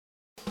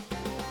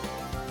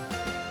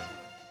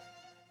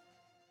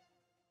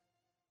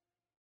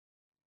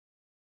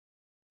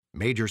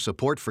Major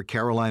support for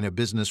Carolina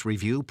Business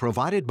Review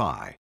provided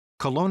by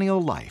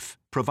Colonial Life,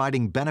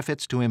 providing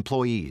benefits to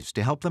employees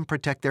to help them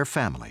protect their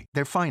family,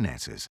 their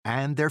finances,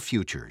 and their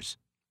futures.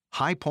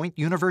 High Point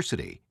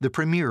University, the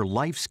premier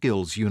life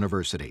skills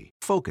university,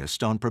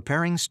 focused on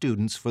preparing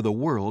students for the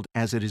world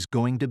as it is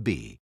going to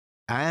be.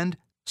 And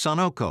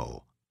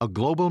Sonoco, a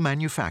global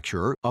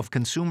manufacturer of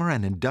consumer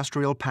and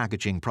industrial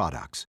packaging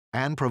products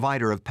and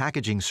provider of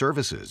packaging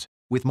services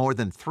with more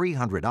than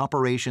 300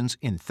 operations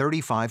in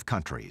 35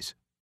 countries.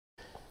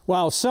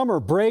 While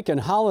summer break and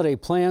holiday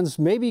plans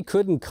maybe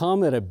couldn't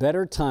come at a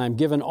better time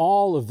given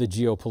all of the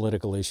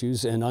geopolitical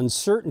issues and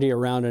uncertainty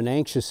around an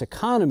anxious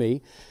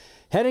economy,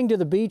 heading to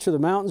the beach or the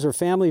mountains or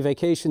family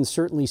vacation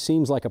certainly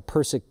seems like a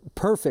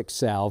perfect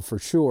salve for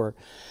sure.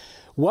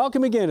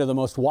 Welcome again to the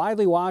most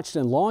widely watched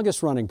and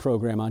longest running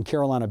program on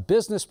Carolina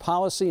business,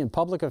 policy, and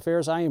public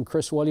affairs. I am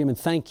Chris William, and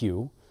thank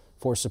you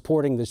for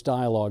supporting this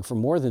dialogue for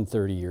more than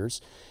 30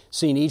 years,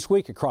 seen each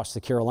week across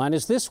the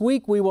Carolinas. This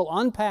week we will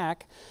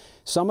unpack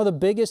some of the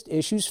biggest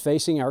issues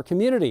facing our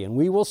community, and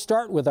we will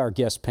start with our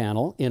guest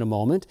panel in a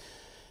moment.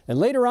 And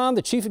later on,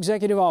 the Chief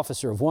Executive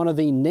Officer of one of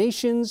the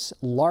nation's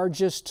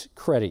largest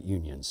credit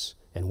unions.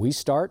 And we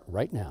start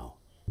right now.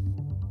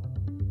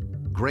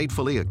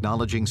 Gratefully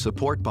acknowledging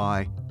support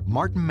by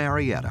Martin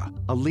Marietta,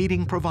 a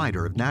leading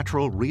provider of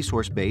natural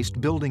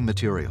resource-based building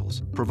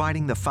materials,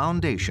 providing the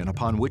foundation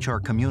upon which our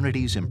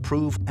communities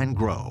improve and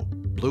grow.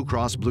 Blue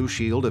Cross Blue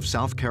Shield of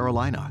South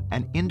Carolina,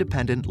 an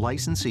independent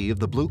licensee of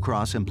the Blue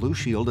Cross and Blue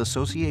Shield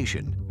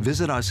Association.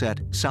 Visit us at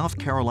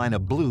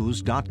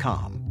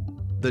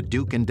southcarolinablues.com. The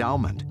Duke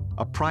Endowment,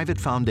 a private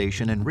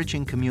foundation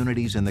enriching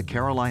communities in the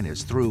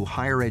Carolinas through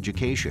higher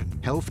education,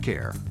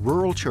 healthcare,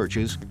 rural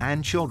churches,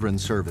 and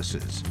children's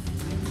services.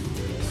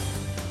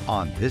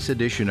 On this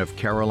edition of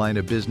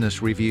Carolina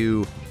Business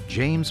Review,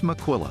 James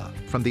McQuilla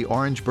from the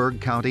Orangeburg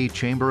County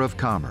Chamber of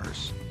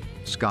Commerce,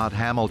 Scott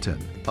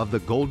Hamilton of the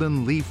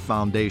Golden Leaf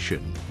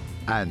Foundation,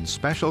 and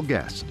special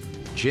guest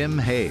Jim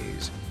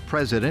Hayes,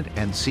 President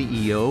and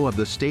CEO of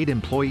the State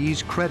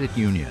Employees Credit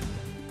Union.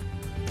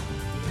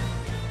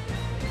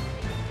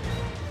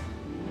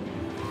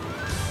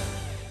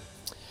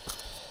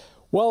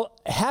 Well,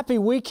 happy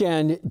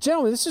weekend.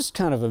 Gentlemen, this is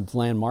kind of a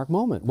landmark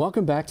moment.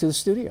 Welcome back to the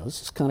studio.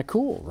 This is kind of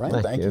cool, right?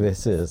 Thank you.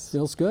 This is.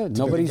 Feels good.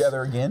 Nobody's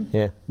together again?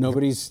 Yeah.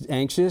 Nobody's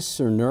anxious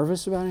or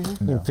nervous about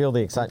anything? You can feel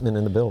the excitement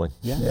in the building.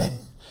 Yeah.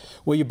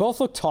 Well, you both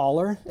look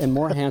taller and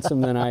more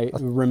handsome than I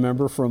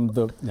remember from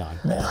the. No,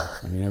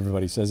 I mean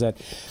everybody says that.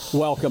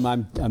 Welcome.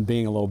 I'm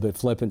being a little bit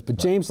flippant, but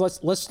James,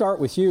 let's start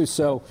with you.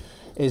 So,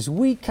 as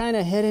we kind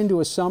of head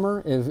into a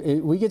summer,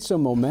 if we get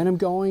some momentum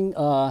going,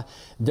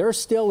 there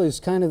still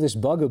is kind of this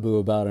bugaboo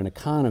about an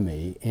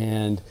economy.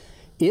 And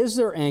is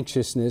there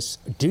anxiousness?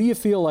 Do you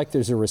feel like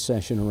there's a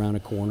recession around the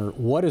corner?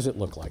 What does it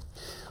look like?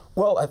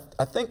 Well,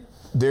 I think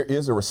there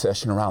is a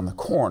recession around the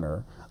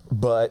corner,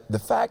 but the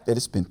fact that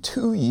it's been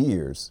 2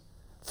 years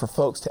for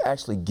folks to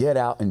actually get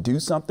out and do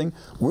something,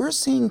 we're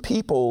seeing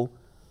people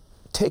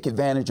take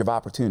advantage of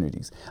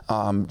opportunities.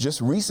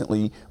 Just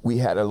recently, we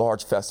had a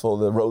large festival,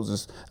 the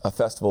Roses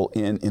Festival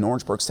in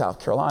Orangeburg, South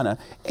Carolina,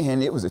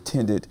 and it was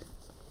attended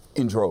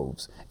in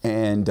droves.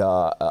 And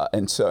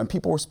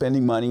people were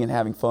spending money and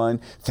having fun,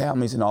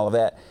 families and all of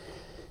that.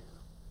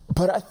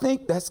 But I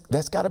think that's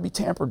got to be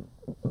tempered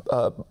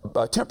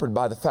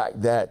by the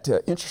fact that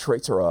interest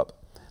rates are up.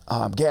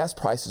 Gas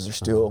prices are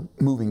still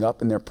moving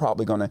up, and they're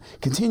probably going to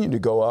continue to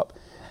go up.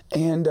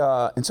 And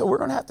so we're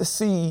going to have to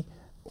see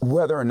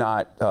whether or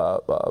not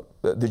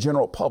the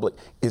general public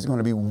is going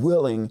to be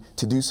willing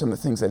to do some of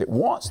the things that it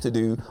wants to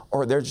do,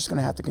 or they're just going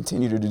to have to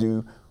continue to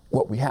do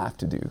what we have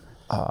to do.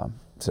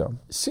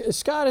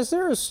 Scott, is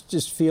there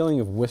just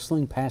feeling of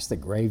whistling past the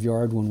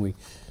graveyard when we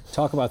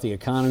talk about the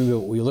economy,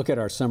 but we look at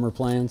our summer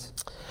plans?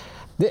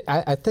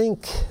 I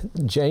think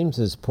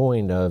James's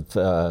point of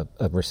a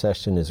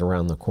recession is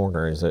around the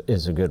corner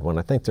is a good one.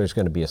 I think there's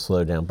going to be a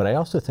slowdown, but I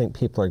also think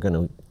people are going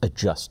to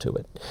adjust to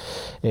it.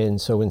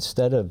 And so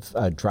instead of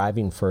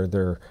driving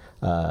further,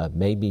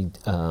 maybe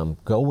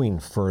going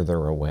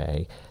further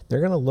away,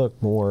 they're going to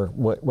look more,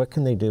 what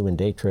can they do in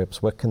day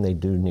trips? What can they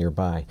do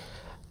nearby?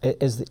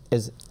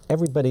 As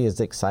everybody is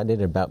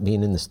excited about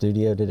being in the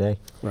studio today,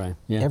 right?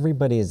 Yeah.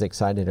 Everybody is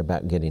excited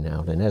about getting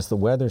out. And as the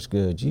weather's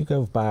good, you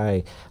go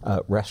by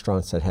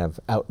restaurants that have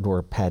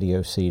outdoor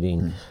patio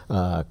seating,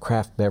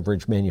 craft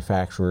beverage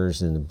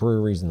manufacturers and the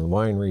breweries and the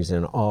wineries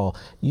and all.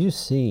 You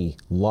see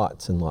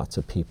lots and lots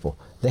of people.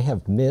 They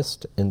have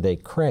missed and they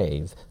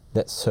crave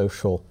that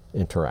social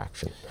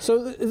interaction.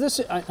 So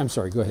I'm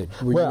sorry, go ahead.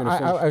 Well,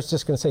 I was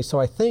just going to say, so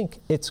I think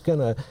it's going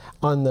to,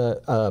 on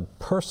the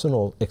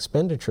personal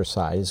expenditure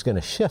side, is going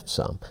to shift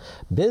some.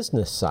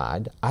 Business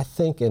side, I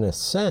think in a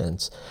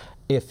sense,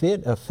 if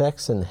it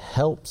affects and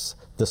helps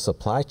the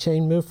supply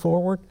chain move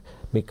forward,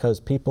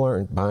 because people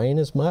aren't buying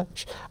as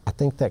much, I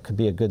think that could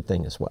be a good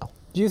thing as well.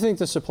 Do you think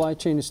the supply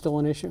chain is still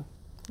an issue?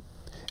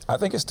 I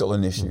think it's still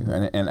an issue,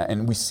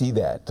 and we see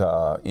that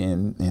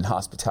in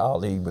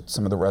hospitality with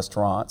some of the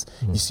restaurants.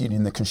 You see it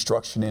in the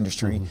construction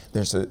industry.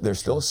 There's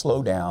still a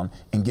slowdown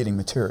in getting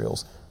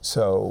materials.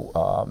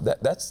 So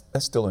that's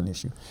still an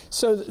issue.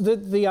 So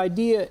the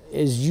idea,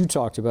 as you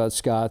talked about,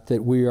 Scott,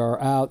 that we are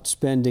out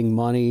spending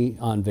money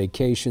on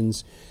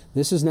vacations.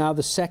 This is now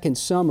the second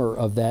summer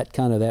of that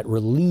kind of that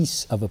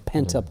release of a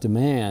pent-up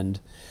demand.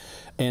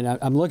 And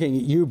I'm looking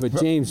at you, but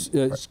James,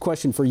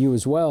 question for you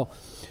as well.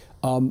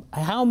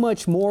 How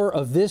much more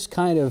of this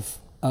kind of,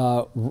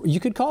 you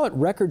could call it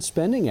record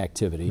spending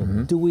activity,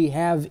 do we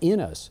have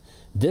in us?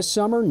 This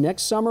summer,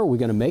 next summer, are we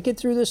going to make it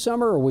through this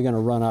summer, or are we going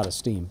to run out of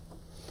steam?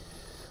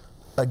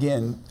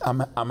 Again, I'm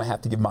going to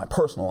have to give my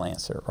personal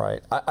answer,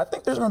 right? I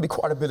think there's going to be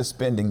quite a bit of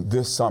spending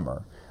this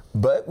summer,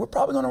 but we're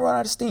probably going to run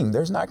out of steam.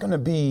 There's not going to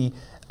be,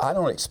 I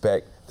don't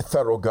expect the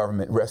federal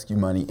government rescue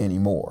money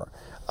anymore.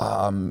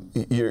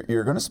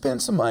 You're going to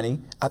spend some money.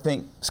 I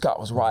think Scott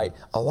was right.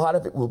 A lot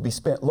of it will be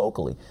spent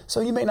locally. So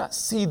you may not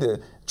see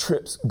the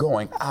trips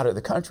going out of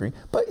the country,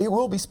 but it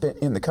will be spent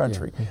in the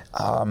country.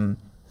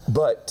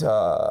 But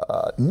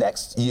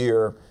next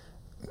year,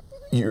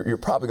 you're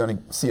probably going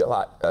to see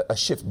a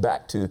shift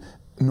back to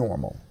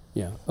normal.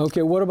 Yeah.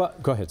 Okay. What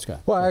about? Go ahead,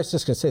 Scott. Well, I was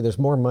just going to say, there's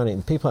more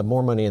money. People have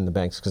more money in the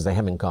banks because they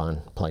haven't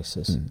gone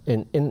places,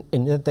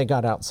 and they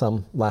got out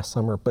some last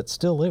summer, but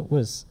still, it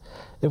was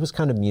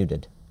kind of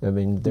muted. I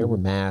mean, there were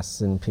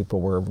masks and people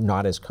were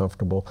not as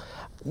comfortable.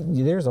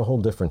 There's a whole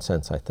different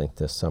sense, I think,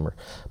 this summer.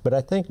 But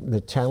I think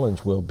the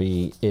challenge will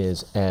be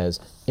is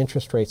as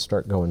interest rates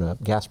start going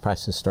up, gas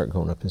prices start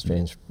going up, as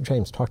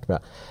James talked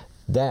about,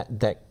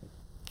 that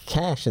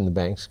cash in the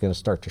banks is going to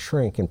start to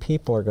shrink, and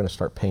people are going to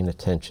start paying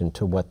attention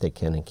to what they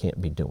can and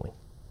can't be doing.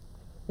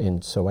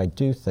 And so I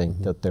do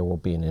think that there will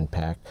be an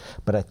impact,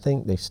 but I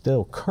think they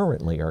still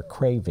currently are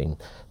craving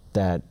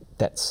that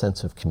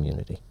sense of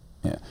community.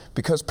 Yeah,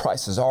 because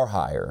prices are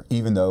higher,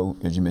 even though,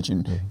 as you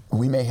mentioned,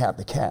 we may have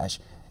the cash,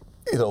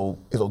 it'll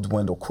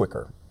dwindle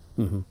quicker.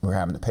 We're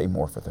having to pay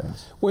more for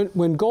things.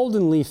 When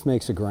Golden Leaf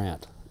makes a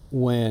grant,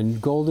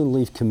 when Golden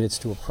Leaf commits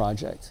to a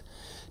project,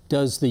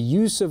 does the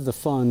use of the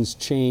funds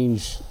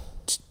change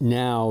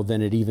now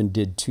than it even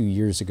did 2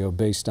 years ago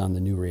based on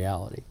the new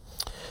reality?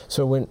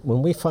 So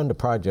when we fund a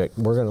project,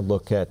 we're going to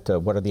look at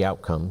what are the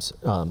outcomes.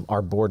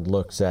 Our board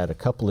looks at a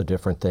couple of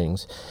different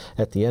things.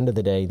 At the end of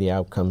the day, the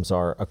outcomes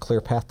are a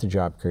clear path to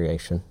job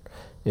creation.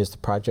 Is the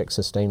project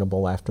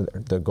sustainable after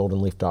the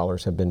Golden Leaf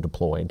dollars have been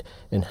deployed?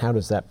 And how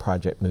does that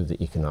project move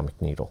the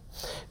economic needle?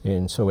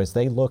 And so as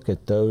they look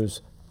at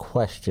those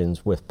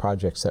questions with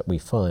projects that we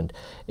fund,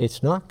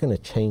 it's not going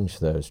to change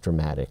those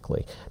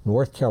dramatically.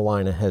 North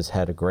Carolina has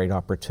had a great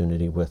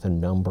opportunity with a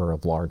number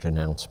of large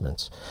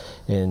announcements.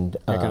 And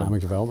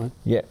economic development?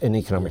 Yeah, and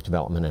economic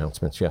development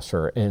announcements, yes,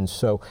 sir. And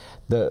so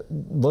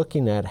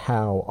looking at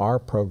how our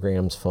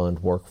programs fund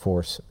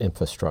workforce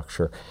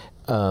infrastructure,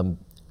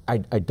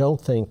 I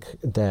don't think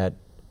that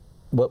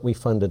what we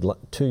funded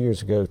 2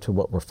 years ago to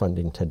what we're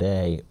funding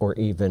today, or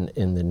even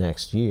in the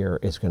next year,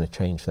 is going to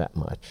change that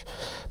much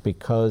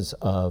because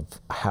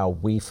of how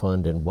we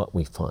fund and what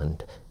we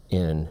fund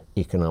in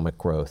economic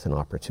growth and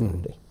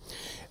opportunity.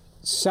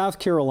 South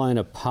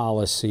Carolina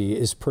policy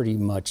is pretty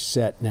much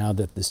set now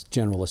that this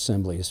General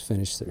Assembly has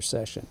finished their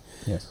session.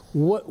 Yes.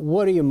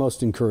 What are you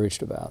most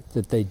encouraged about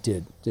that they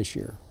did this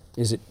year?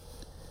 Is it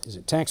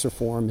tax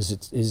reform? Is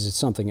it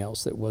something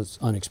else that was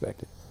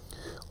unexpected?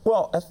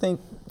 Well, I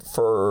think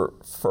for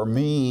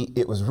me,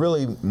 it was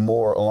really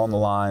more along the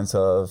lines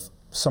of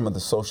some of the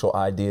social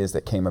ideas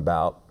that came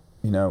about.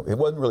 You know, it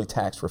wasn't really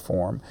tax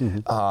reform,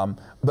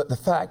 but the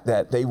fact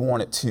that they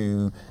wanted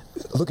to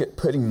look at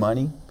putting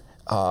money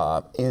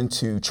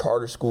into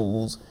charter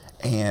schools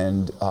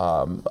and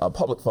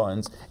public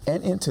funds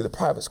and into the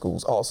private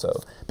schools also,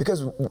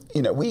 because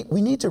you know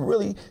we need to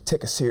really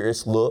take a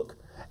serious look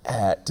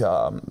at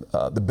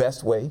the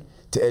best way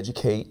to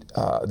educate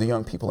the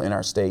young people in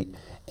our state.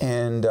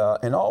 And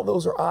all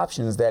those are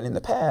options that in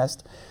the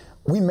past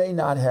we may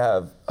not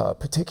have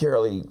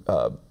particularly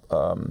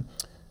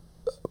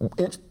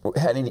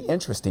had any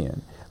interest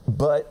in.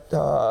 But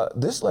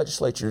this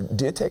legislature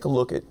did take a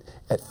look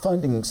at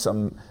funding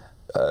some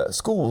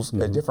schools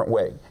a different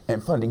way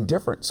and funding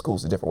different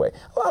schools a different way.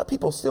 A lot of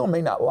people still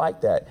may not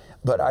like that,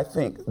 but I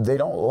think they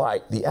don't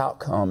like the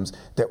outcomes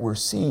that we're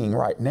seeing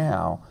right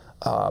now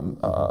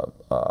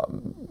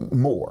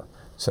more.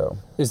 So,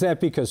 is that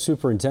because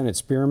Superintendent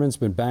Spearman's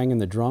been banging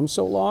the drum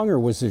so long, or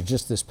was there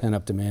just this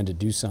pent-up demand to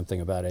do something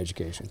about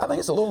education? I think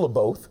it's a little of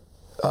both.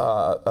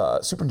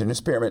 Superintendent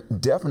Spearman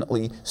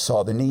definitely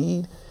saw the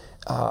need.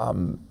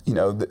 You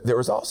know, there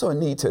was also a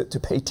need to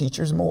pay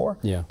teachers more,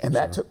 and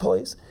that took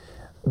place.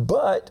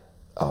 But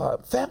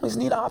families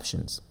need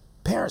options.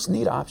 Parents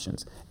need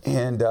options,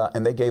 and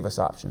they gave us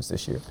options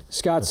this year.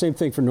 Scott, same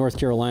thing for North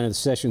Carolina. The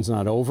session's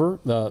not over.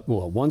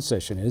 Well, one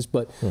session is,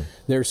 but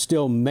they're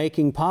still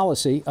making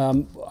policy.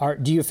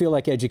 Do you feel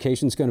like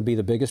education's going to be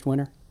the biggest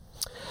winner?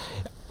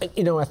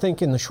 You know, I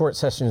think in the short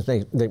sessions,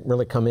 they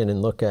really come in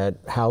and look at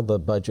how the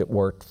budget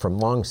worked from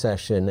long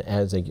session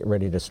as they get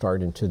ready to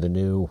start into the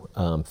new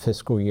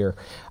fiscal year.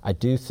 I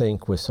do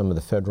think with some of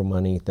the federal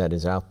money that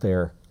is out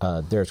there,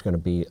 there's going to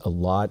be a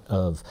lot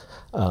of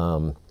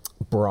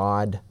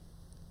broad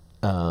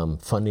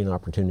funding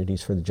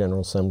opportunities for the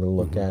General Assembly to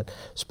look at,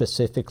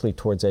 specifically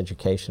towards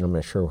education. I'm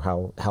not sure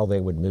how they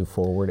would move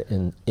forward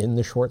in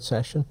the short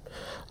session,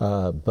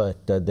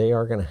 but they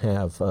are going to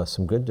have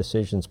some good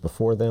decisions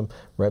before them.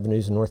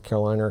 Revenues in North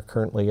Carolina are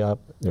currently up.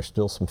 There's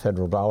still some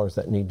federal dollars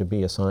that need to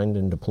be assigned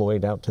and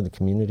deployed out to the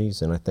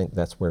communities, and I think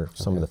that's where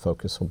some of the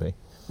focus will be.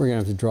 We're going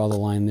to have to draw the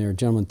line there.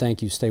 Gentlemen,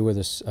 thank you. Stay with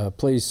us,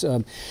 please.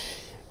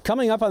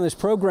 Coming up on this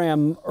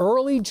program,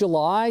 early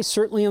July,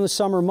 certainly in the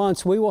summer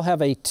months, we will have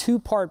a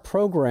two-part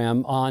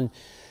program on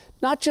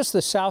not just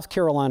the South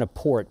Carolina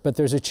port, but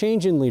there's a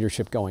change in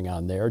leadership going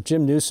on there.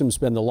 Jim Newsom's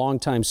been the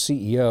longtime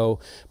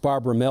CEO.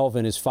 Barbara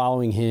Melvin is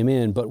following him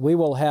in. But we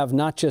will have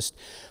not just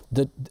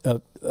the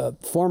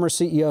former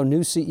CEO, new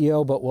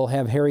CEO, but we'll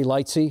have Harry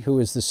Lightsey, who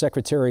is the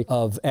Secretary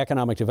of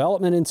Economic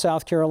Development in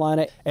South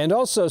Carolina, and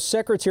also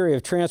Secretary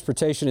of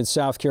Transportation in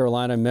South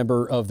Carolina,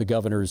 member of the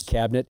governor's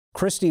cabinet.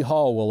 Christy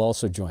Hall will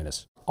also join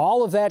us.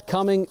 All of that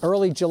coming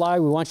early July.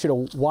 We want you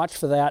to watch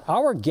for that.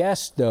 Our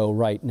guest, though,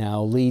 right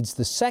now leads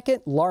the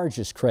second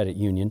largest credit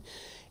union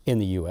in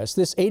the U.S.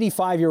 This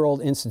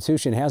 85-year-old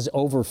institution has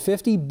over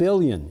 $50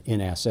 billion in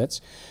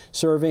assets,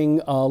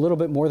 serving a little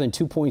bit more than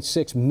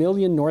 2.6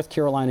 million North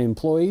Carolina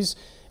employees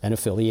and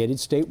affiliated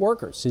state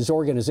workers. His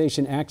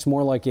organization acts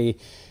more like a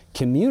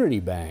community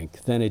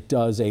bank than it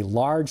does a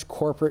large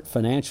corporate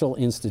financial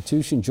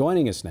institution.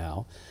 Joining us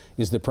now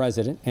is the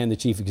president and the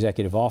chief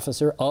executive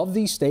officer of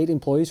the State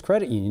Employees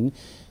Credit Union,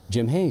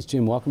 Jim Hayes.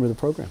 Jim, welcome to the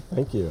program.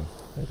 Thank you.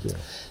 Thank you.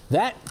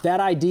 That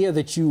idea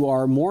that you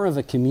are more of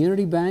a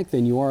community bank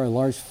than you are a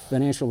large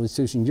financial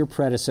institution, your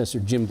predecessor,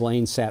 Jim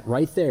Blaine, sat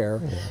right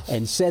there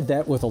and said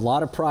that with a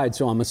lot of pride,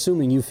 so I'm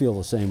assuming you feel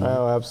the same way.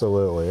 Oh,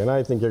 absolutely. And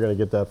I think you're going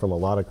to get that from a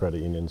lot of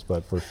credit unions,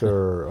 but for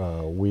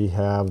sure we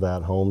have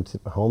that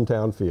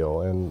hometown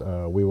feel,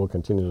 and we will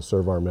continue to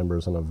serve our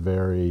members in a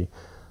very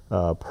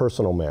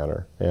personal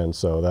manner, and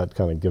so that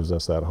kind of gives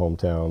us that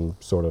hometown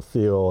sort of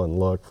feel and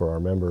look for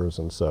our members,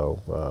 and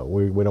so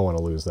we don't want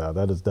to lose that.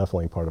 That is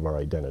definitely part of our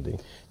identity.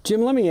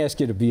 Jim, let me ask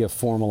you to be a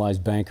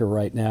formalized banker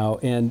right now,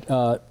 and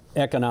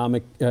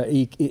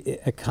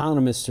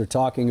economists are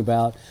talking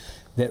about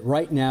that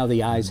right now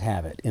the ayes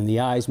have it, and the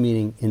ayes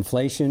meaning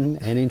inflation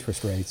and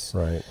interest rates.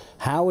 Right.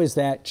 How is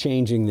that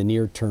changing the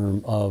near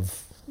term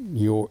of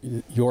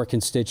your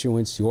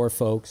constituents, your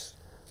folks?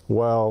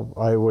 Well,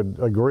 I would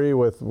agree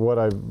with what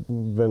I've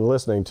been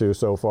listening to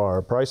so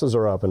far. Prices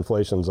are up,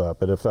 inflation's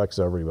up. It affects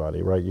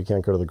everybody, right? You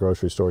can't go to the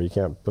grocery store, you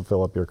can't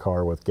fill up your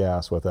car with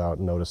gas without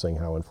noticing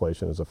how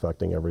inflation is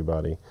affecting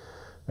everybody.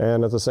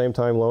 And at the same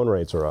time, loan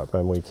rates are up,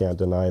 and we can't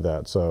deny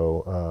that.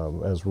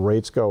 So as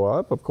rates go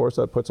up, of course,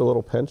 that puts a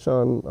little pinch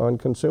on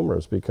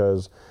consumers,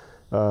 because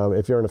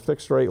if you're in a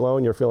fixed rate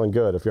loan, you're feeling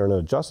good. If you're in an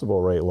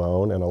adjustable rate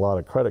loan, and a lot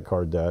of credit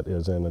card debt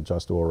is in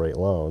adjustable rate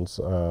loans,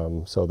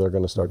 so they're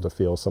going to start to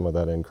feel some of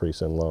that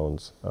increase in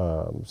loans.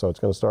 So it's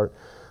going to start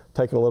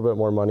taking a little bit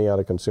more money out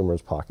of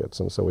consumers' pockets,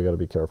 and so we got to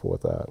be careful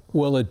with that.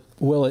 Will it,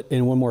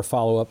 and one more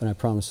follow-up, and I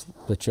promise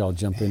that y'all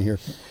jump in here.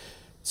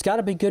 It's got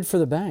to be good for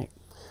the bank.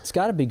 It's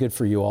got to be good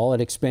for you all.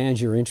 It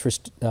expands your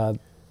interest.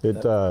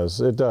 It does.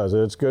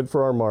 It's good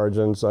for our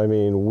margins. I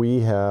mean,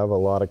 we have a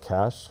lot of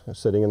cash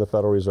sitting in the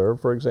Federal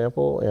Reserve, for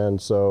example,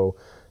 and so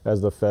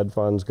as the Fed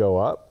funds go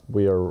up,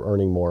 we are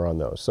earning more on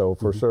those. So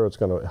for sure, it's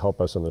going to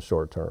help us in the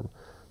short term.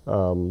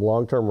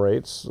 Long-term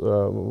rates,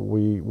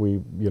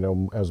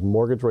 as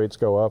mortgage rates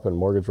go up, and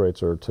mortgage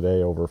rates are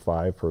today over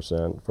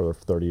 5% for the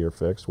 30-year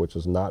fixed, which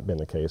has not been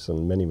the case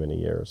in many, many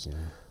years.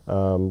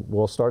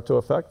 Will start to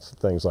affect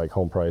things like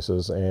home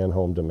prices and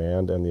home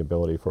demand and the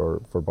ability for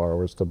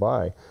borrowers to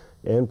buy,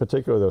 in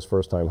particular those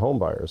first-time home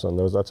buyers. And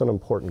that's an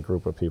important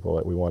group of people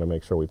that we want to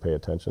make sure we pay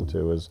attention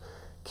to, is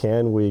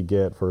can we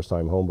get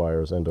first-time home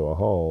buyers into a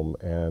home?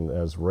 And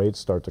as rates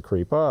start to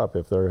creep up,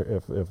 if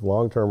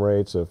long-term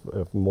rates, if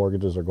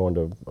mortgages are going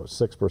to 6% or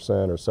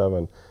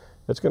 7%,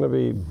 it's going to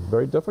be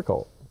very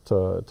difficult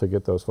to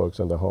get those folks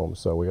into homes.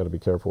 So we got to be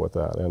careful with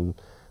that. And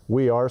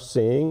we are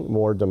seeing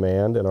more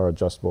demand in our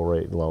adjustable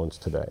rate loans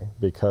today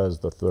because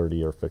the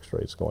 30-year fixed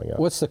rate's going up.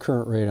 What's the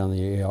current rate on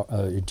the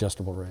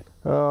adjustable rate,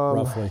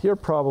 roughly? You're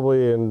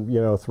probably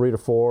in 3 to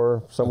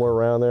 4, somewhere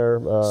around there.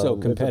 So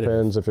competitive. It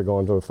depends if you're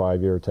going to a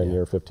 5-year,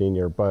 10-year,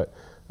 15-year, but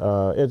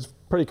it's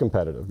pretty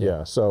competitive.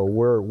 Yeah. So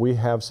we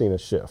have seen a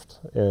shift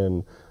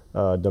in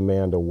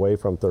demand away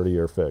from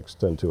 30-year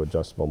fixed into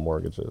adjustable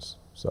mortgages.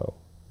 So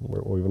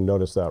we've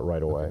noticed that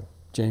right away.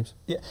 James?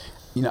 Yeah,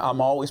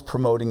 I'm always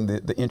promoting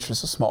the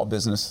interests of small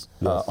business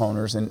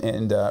owners,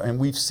 and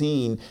we've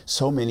seen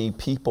so many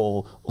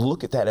people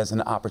look at that as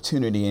an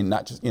opportunity and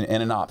not just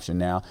and an option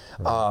now.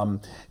 Right.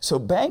 So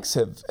banks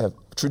have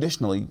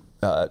traditionally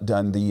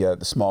done the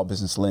small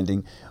business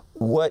lending.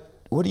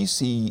 What do you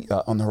see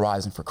on the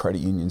horizon for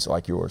credit unions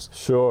like yours?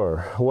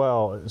 Sure.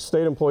 Well,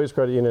 State Employees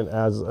Credit Union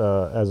as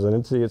an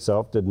entity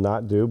itself did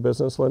not do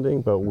business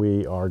lending, but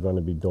we are going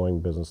to be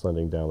doing business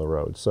lending down the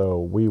road.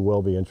 So we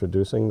will be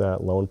introducing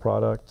that loan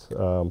product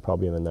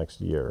probably in the next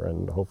year,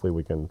 and hopefully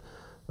we can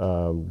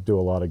do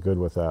a lot of good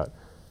with that.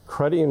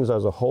 Credit unions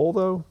as a whole,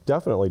 though,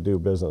 definitely do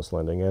business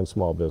lending and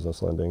small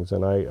business lendings.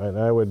 And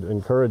I would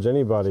encourage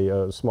anybody,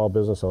 a small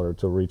business owner,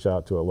 to reach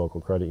out to a local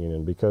credit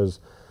union,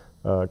 because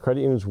credit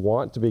unions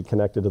want to be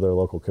connected to their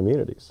local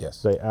communities.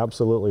 Yes. They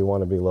absolutely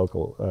want to be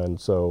local. And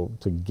so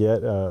to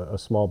get a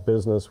small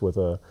business with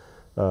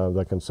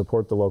that can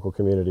support the local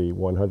community,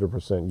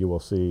 100% you will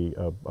see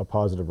a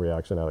positive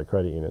reaction out of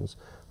credit unions.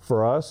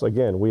 For us,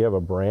 again, we have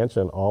a branch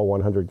in all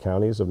 100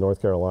 counties of North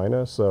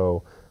Carolina.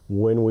 So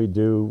when we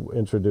do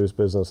introduce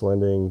business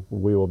lending,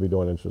 we will be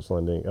doing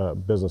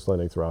business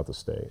lending throughout the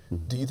state.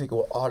 Do you think it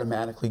will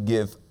automatically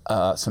give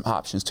some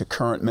options to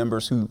current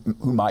members who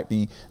might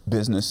be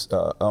business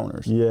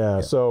owners? Yeah,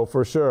 so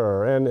for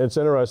sure. And it's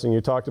interesting, you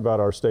talked about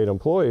our state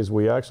employees.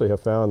 We actually have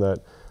found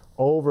that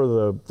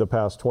over the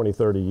past 20,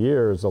 30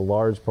 years, a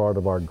large part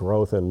of our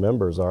growth in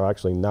members are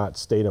actually not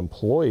state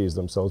employees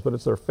themselves, but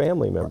it's their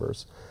family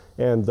members.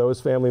 And those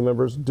family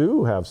members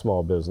do have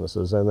small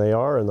businesses, and they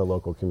are in the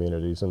local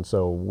communities. And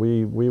so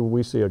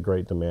we see a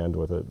great demand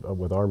with it,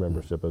 with our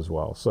membership as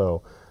well.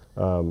 So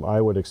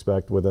I would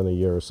expect within a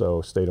year or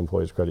so, State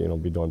Employees Credit Union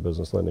will be doing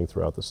business lending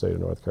throughout the state of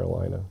North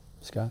Carolina.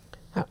 Scott?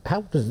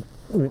 How does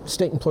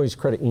State Employees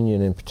Credit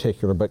Union in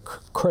particular, but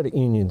credit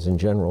unions in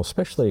general,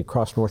 especially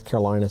across North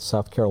Carolina,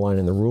 South Carolina,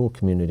 and the rural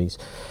communities,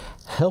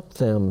 help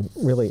them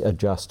really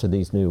adjust to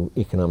these new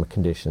economic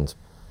conditions?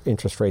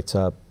 Interest rates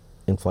up,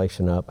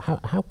 inflation up.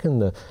 How can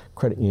the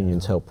credit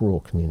unions help rural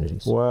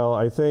communities? Well,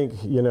 I think,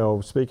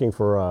 speaking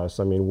for us,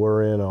 I mean,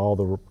 we're in all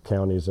the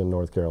counties in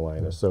North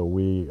Carolina, so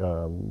we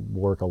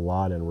work a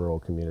lot in rural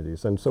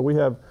communities. And so we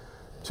have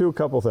a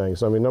couple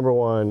things. I mean, number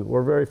one,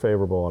 we're very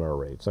favorable on our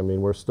rates. I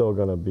mean, we're still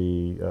going to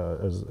be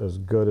as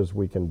good as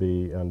we can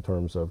be in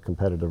terms of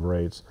competitive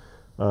rates.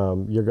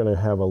 You're going to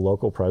have a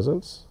local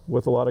presence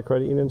with a lot of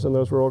credit unions in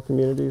those rural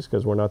communities,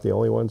 because we're not the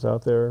only ones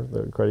out there.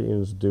 The credit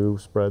unions do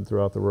spread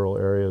throughout the rural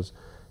areas,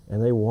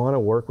 and they want to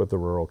work with the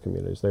rural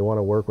communities. They want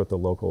to work with the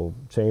local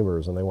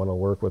chambers, and they want to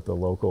work with the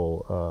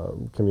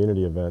local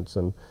community events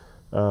and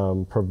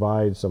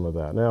provide some of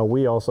that. Now,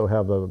 we also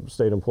have the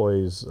state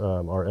employees,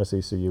 our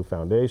SECU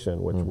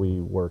Foundation, which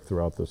we work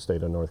throughout the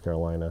state of North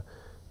Carolina.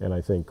 And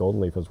I think Golden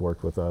Leaf has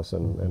worked with us,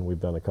 and we've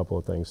done a couple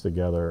of things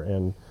together.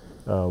 And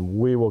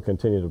we will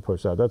continue to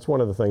push that. That's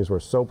one of the things we're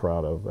so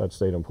proud of at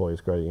State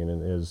Employees Credit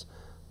Union is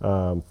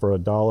for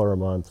 $1 a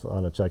month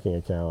on a checking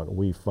account,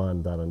 we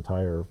fund that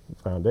entire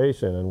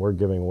foundation, and we're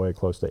giving away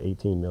close to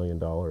 $18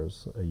 million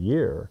a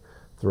year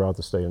throughout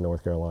the state of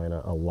North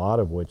Carolina, a lot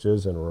of which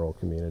is in rural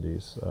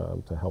communities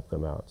to help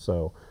them out.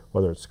 So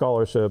whether it's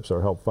scholarships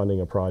or help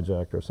funding a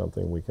project or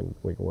something,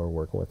 we're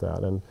working with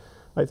that. And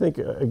I think,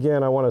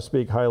 again, I want to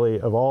speak highly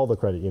of all the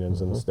credit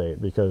unions in the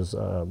state, because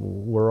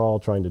we're all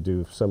trying to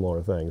do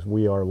similar things.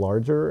 We are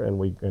larger and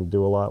we can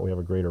do a lot. We have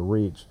a greater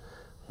reach.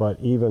 But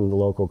even the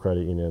local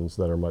credit unions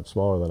that are much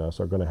smaller than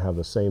us are going to have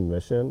the same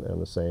mission and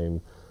the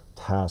same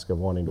task of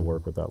wanting to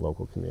work with that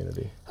local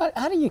community.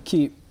 How do you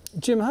keep,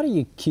 Jim, how do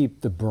you keep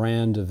the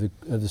brand of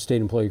the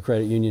State Employee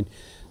Credit Union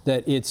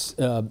that it's,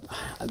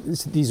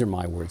 these are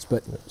my words,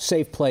 but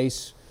safe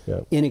place,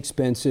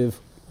 inexpensive,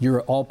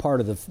 you're all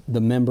part of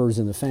the members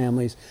and the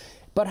families,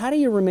 but how do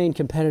you remain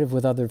competitive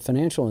with other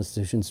financial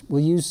institutions?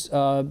 We'll use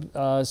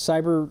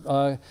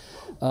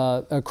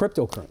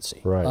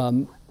cryptocurrency.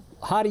 Right.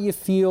 How do you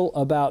feel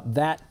about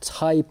that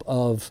type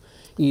of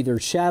either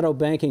shadow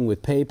banking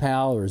with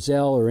PayPal or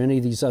Zelle or any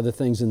of these other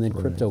things, and then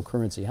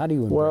cryptocurrency? How do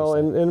you embrace Well,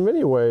 that? in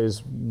many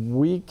ways,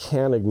 we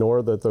can't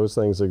ignore that those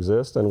things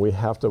exist, and we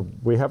have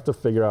to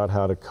figure out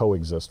how to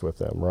coexist with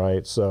them,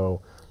 right?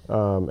 So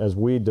as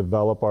we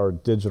develop our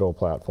digital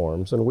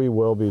platforms, and we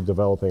will be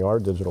developing our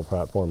digital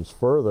platforms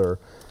further,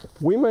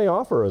 we may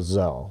offer a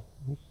Zelle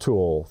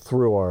tool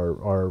through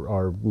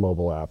our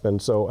mobile app. And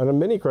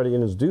many credit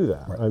unions do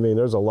that. Right. I mean,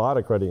 there's a lot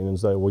of credit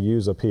unions that will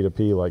use a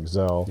P2P like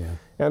Zelle. Yeah.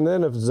 And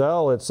then if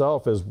Zelle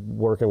itself is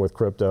working with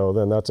crypto,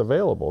 then that's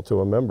available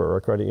to a member,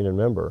 a credit union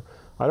member.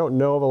 I don't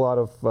know of a lot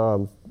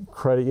of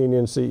credit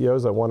union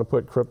CEOs that want to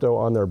put crypto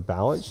on their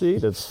balance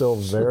sheet. It's still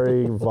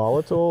very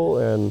volatile,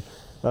 and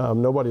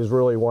nobody's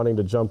really wanting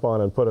to jump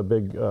on and put a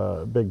big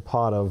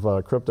pot of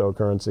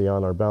cryptocurrency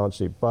on our balance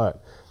sheet.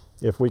 But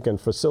if we can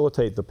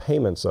facilitate the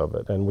payments of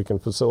it, and we can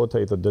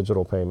facilitate the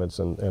digital payments,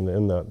 and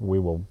in that we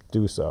will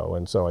do so.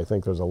 And so I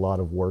think there's a lot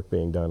of work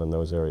being done in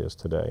those areas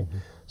today.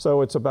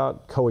 So it's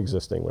about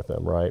coexisting with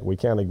them, right? We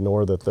can't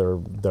ignore that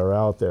they're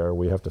out there.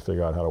 We have to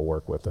figure out how to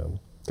work with them.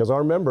 Because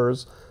our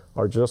members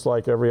are just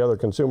like every other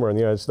consumer in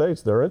the United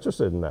States. They're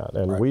interested in that.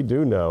 And we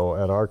do know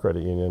at our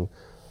credit union,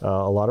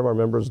 a lot of our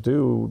members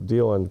do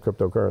deal in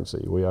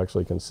cryptocurrency. We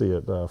actually can see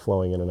it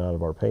flowing in and out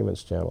of our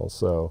payments channels.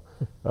 So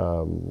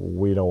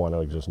we don't want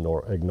to just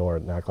ignore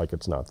it and act like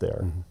it's not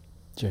there.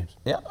 James.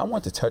 Yeah, I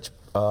want to touch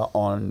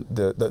on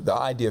the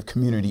idea of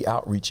community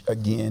outreach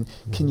again.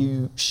 Can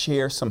you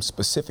share some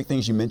specific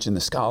things? You mentioned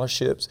the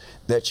scholarships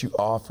that you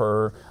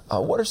offer.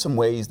 What are some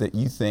ways that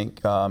you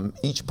think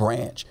each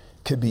branch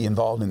could be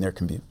involved in their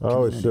community?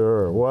 Oh,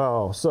 sure.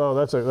 Wow. So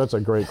that's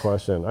a great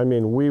question. I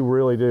mean, we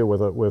really do,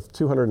 with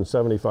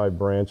 275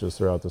 branches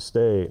throughout the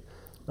state,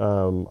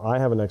 I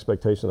have an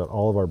expectation that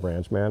all of our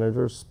branch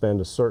managers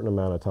spend a certain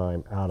amount of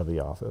time out of the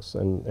office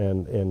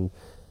and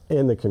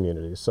in the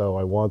community. So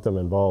I want them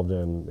involved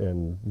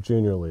in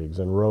junior leagues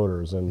and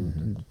rotors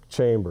and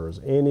chambers,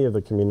 any of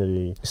the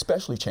community.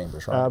 Especially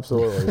chambers, right?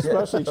 Absolutely,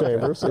 especially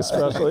chambers,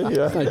 especially,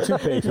 yeah. Not too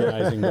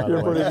patronizing, by the You're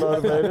way. pretty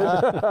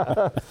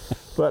motivated.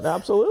 But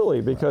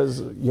absolutely,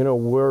 because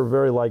we're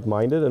very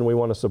like-minded and we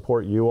want to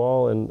support you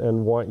all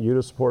and want you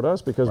to support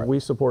us because we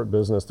support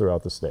business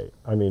throughout the state.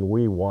 I mean,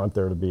 we want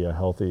there to be a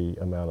healthy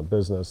amount of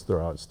business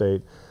throughout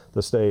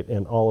the state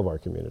and all of our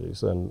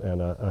communities. And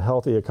a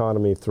healthy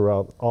economy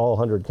throughout all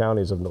 100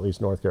 counties of at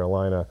least North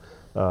Carolina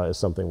is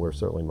something we're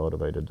certainly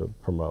motivated to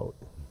promote.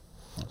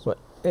 But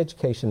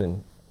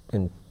education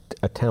and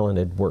a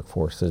talented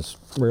workforce is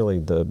really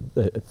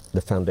the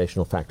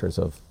foundational factors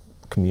of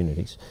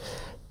communities.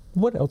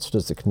 What else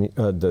does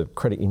the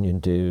credit union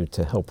do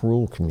to help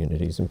rural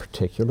communities in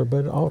particular,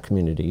 but all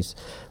communities,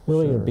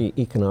 really be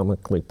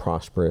economically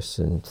prosperous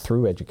and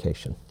through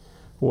education?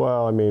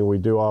 Well, I mean, we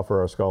do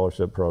offer our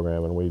scholarship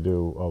program, and we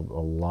do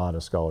a lot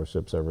of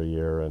scholarships every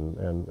year.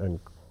 And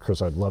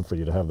Chris, I'd love for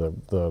you to have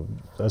the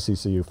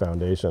SECU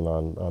Foundation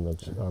on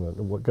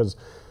because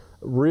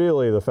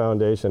really the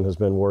foundation has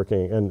been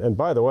working. And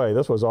by the way,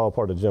 this was all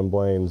part of Jim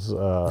Blaine's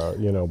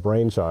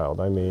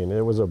brainchild. I mean,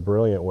 it was a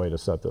brilliant way to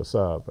set this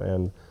up,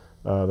 and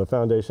the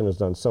foundation has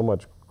done so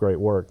much great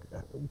work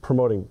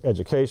promoting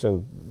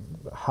education,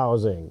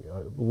 housing,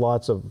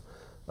 lots of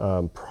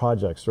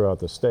projects throughout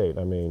the state.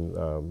 I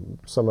mean,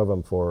 some of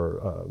them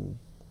for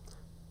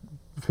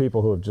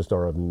people who just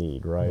are of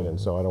need, right? And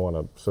so I don't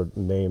want to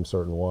name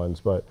certain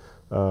ones, but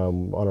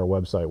on our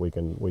website we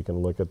can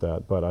look at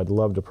that. But I'd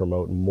love to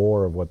promote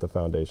more of what the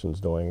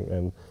foundation's doing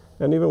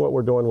and even what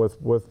we're doing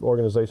with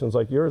organizations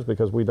like yours,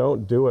 because we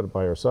don't do it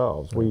by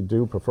ourselves. We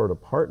do prefer to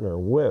partner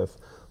with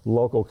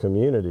local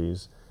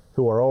communities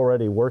who are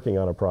already working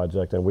on a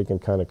project, and we can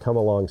kind of come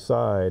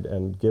alongside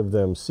and give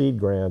them seed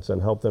grants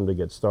and help them to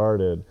get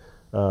started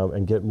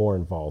and get more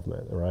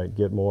involvement, right?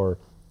 Get more,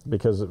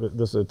 because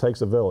it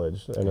takes a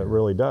village, and it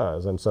really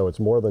does. And so it's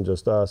more than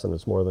just us, and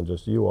it's more than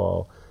just you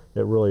all.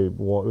 We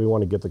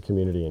want to get the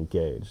community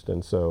engaged.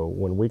 And so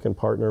when we can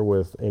partner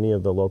with any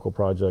of the local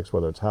projects,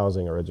 whether it's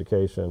housing or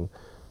education,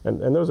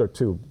 and those are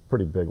two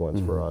pretty big ones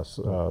for us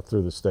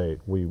through the state,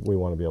 we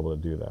want to be able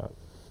to do that.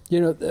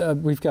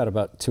 We've got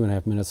about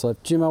 2.5 minutes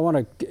left. Jim,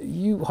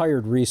 you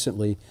hired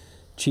recently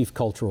Chief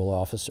Cultural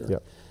Officer.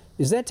 Yep.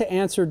 Is that to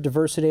answer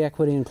diversity,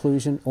 equity,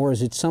 inclusion, or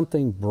is it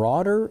something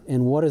broader?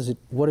 And what is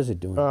it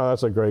doing?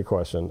 That's a great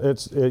question.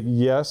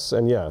 Yes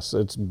and yes.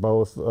 It's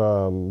both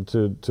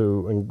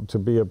to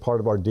be a part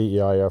of our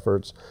DEI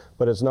efforts,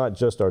 but it's not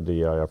just our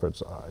DEI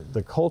efforts.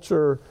 The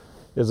culture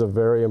is a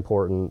very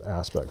important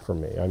aspect for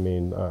me. I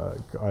mean,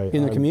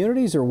 in the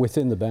communities or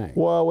within the bank?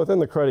 Well, within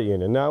the credit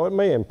union. Now, it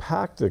may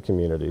impact the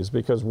communities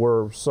because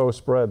we're so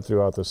spread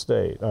throughout the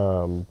state.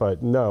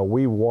 But no,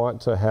 we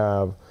want to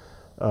have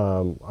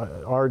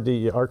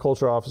our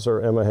culture officer,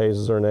 Emma Hayes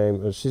is her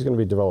name. She's going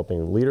to be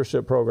developing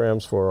leadership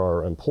programs for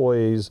our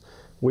employees.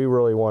 We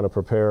really want to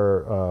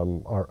prepare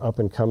our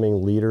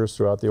up-and-coming leaders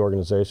throughout the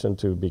organization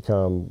to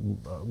become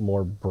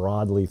more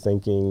broadly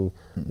thinking,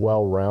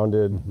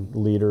 well-rounded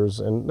leaders,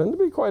 and to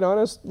be quite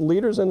honest,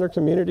 leaders in their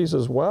communities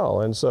as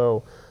well. And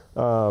so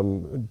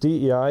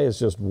DEI is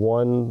just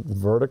one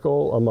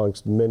vertical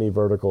amongst many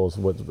verticals,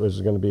 which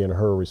is going to be in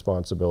her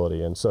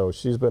responsibility. And so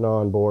she's been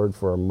on board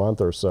for a month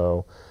or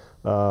so,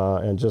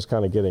 and just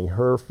kind of getting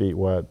her feet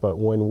wet. But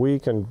when we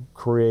can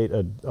create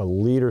a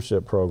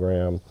leadership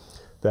program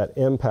that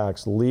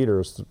impacts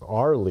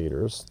our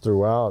leaders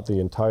throughout the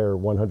entire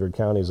 100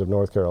 counties of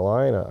North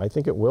Carolina, I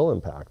think it will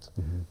impact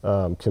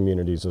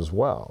communities as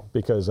well.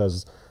 Because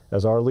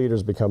as our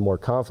leaders become more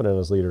confident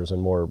as leaders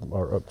and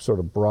more sort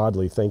of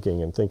broadly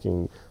thinking and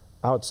thinking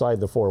outside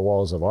the four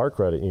walls of our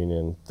credit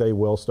union, they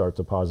will start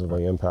to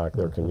positively impact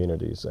their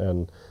communities.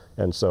 And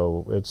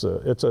so it's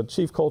a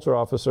chief culture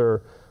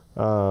officer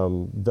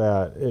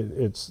that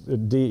it's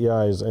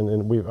DEI is,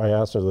 and I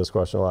asked her this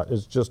question a lot,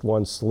 it's just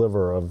one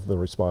sliver of the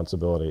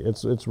responsibility.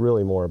 It's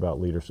really more about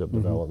leadership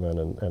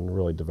development and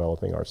really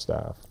developing our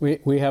staff.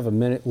 We have a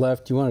minute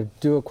left. Do you want to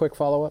do a quick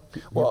follow-up?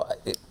 Well,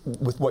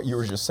 with what you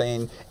were just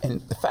saying, and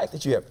the fact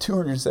that you have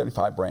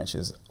 275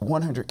 branches,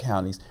 100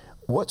 counties,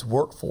 what's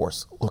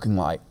workforce looking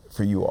like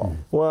for you all?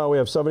 Well, we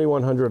have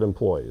 7,100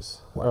 employees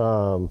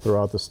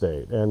throughout the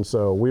state, and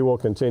so we will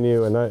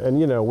continue.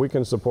 And we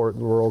can support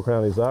rural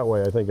counties that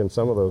way. I think in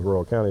some of those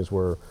rural counties,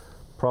 we're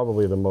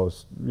probably the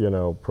most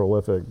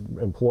prolific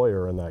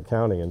employer in that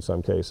county in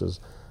some cases,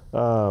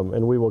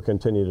 and we will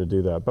continue to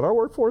do that. But our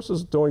workforce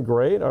is doing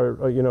great.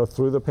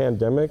 Through the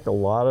pandemic, a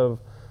lot of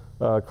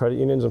credit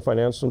unions and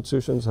financial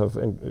institutions have,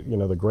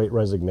 the Great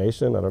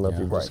Resignation. I don't know if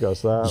you've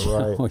discussed that,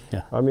 right? Oh,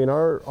 yeah. I mean,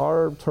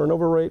 our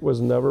turnover rate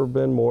was never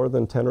been more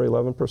than 10 or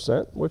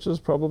 11%, which is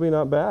probably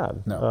not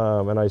bad.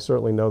 No. And I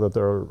certainly know that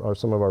there are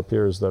some of our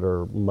peers that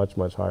are much,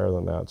 much higher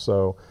than that.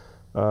 So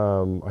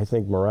I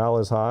think morale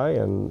is high,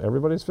 and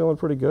everybody's feeling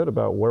pretty good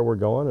about where we're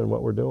going and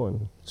what we're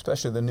doing.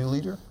 Especially the new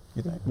leader?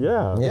 You think?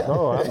 Yeah.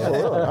 No,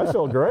 absolutely. I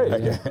feel great.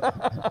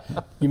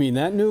 You mean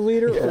that new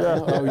leader?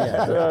 Oh,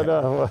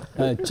 yeah.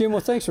 No. Jim,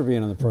 well, thanks for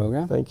being on the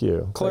program. Thank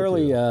you.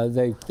 Clearly,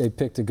 they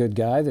picked a good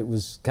guy that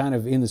was kind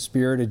of in the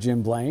spirit of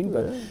Jim Blaine,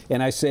 but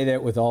and I say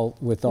that with all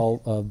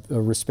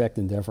respect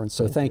and deference.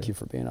 So thank you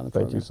for being on the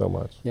program. Thank you so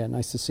much. Yeah,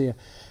 nice to see you.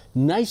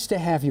 Nice to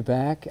have you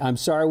back. I'm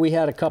sorry we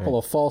had a couple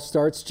of false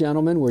starts,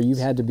 gentlemen, where you've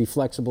had to be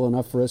flexible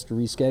enough for us to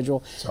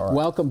reschedule. All right.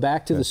 Welcome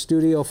back to the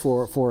studio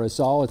for us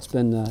all. It's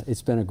been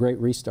a great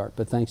restart,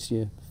 but thanks to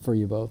you for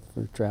you both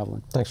for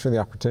traveling. Thanks for the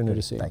opportunity.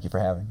 Good to see you. Thank you for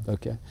having me.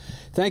 Okay.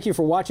 Thank you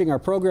for watching our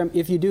program.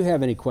 If you do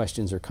have any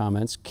questions or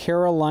comments,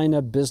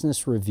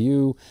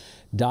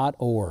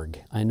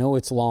 CarolinaBusinessReview.org. I know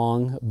it's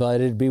long,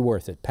 but it'd be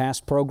worth it.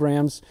 Past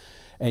programs,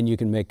 and you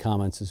can make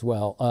comments as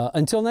well.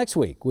 Until next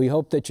week, we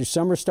hope that your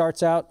summer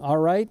starts out all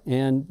right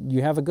and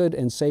you have a good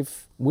and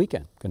safe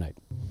weekend. Good night.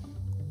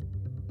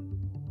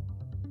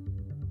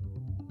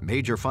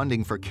 Major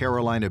funding for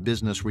Carolina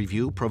Business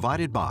Review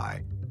provided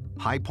by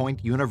High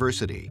Point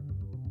University,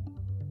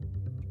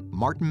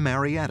 Martin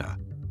Marietta,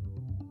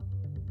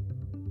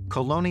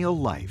 Colonial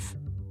Life,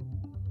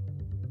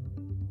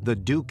 the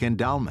Duke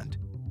Endowment,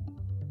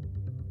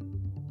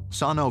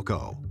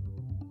 Sonoco,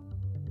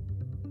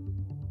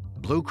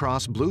 Blue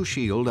Cross Blue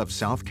Shield of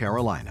South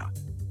Carolina,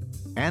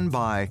 and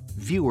by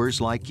viewers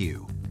like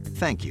you.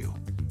 Thank you.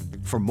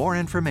 For more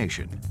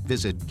information,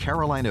 visit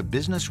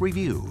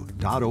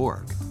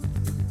CarolinaBusinessReview.org.